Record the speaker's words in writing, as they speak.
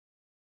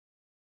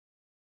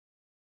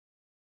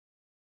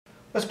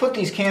Let's put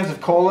these cans of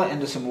cola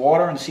into some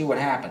water and see what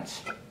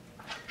happens.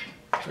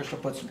 First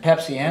we'll put some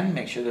Pepsi in,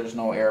 make sure there's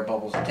no air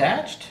bubbles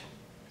attached.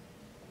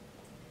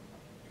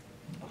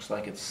 Looks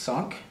like it's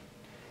sunk.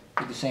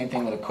 Do the same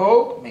thing with a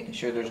Coke, making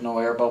sure there's no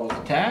air bubbles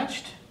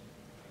attached.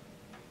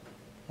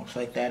 Looks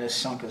like that is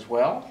sunk as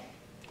well.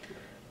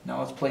 Now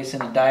let's place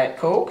in a Diet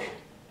Coke.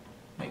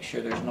 Make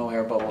sure there's no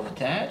air bubbles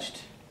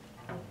attached.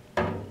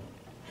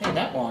 Hey,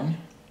 that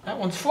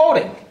one's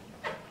floating.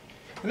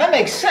 And that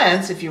makes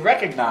sense if you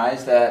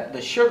recognize that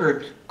the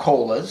sugared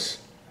colas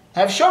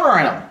have sugar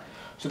in them.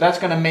 So that's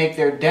going to make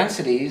their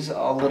densities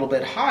a little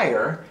bit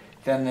higher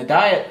than the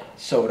diet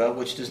soda,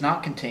 which does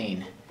not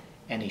contain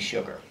any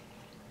sugar.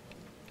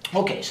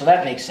 Okay, so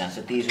that makes sense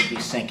that these would be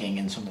sinking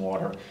in some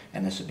water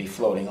and this would be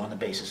floating on the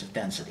basis of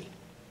density.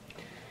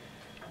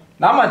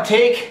 Now I'm going to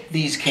take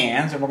these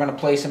cans and we're going to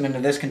place them into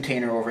this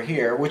container over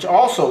here, which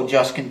also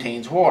just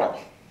contains water.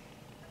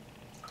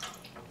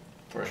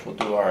 First we'll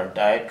do our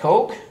Diet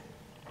Coke.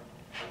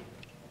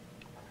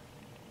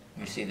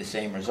 You see the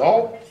same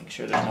result. Make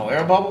sure there's no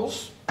air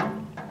bubbles.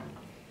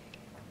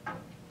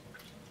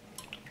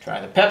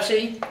 Try the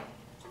Pepsi.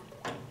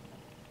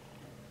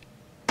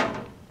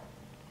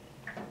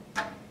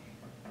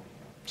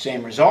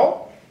 Same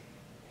result.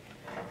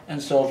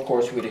 And so of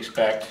course we'd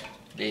expect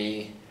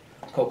the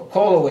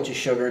Coca-Cola, which is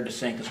sugared, to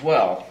sink as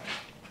well.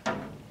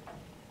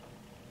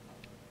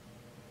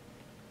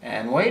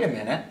 And wait a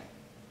minute.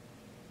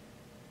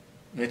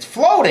 It's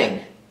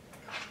floating.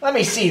 Let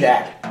me see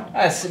that.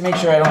 Let's make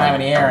sure I don't have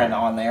any air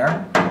on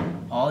there.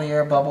 All the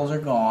air bubbles are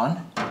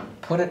gone. I'm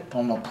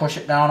going to push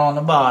it down on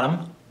the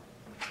bottom.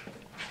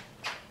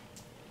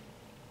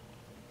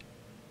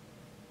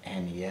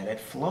 And yet it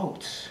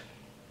floats.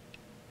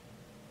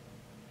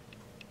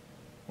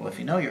 Well, if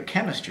you know your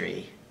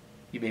chemistry,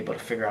 you'll be able to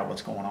figure out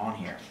what's going on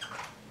here.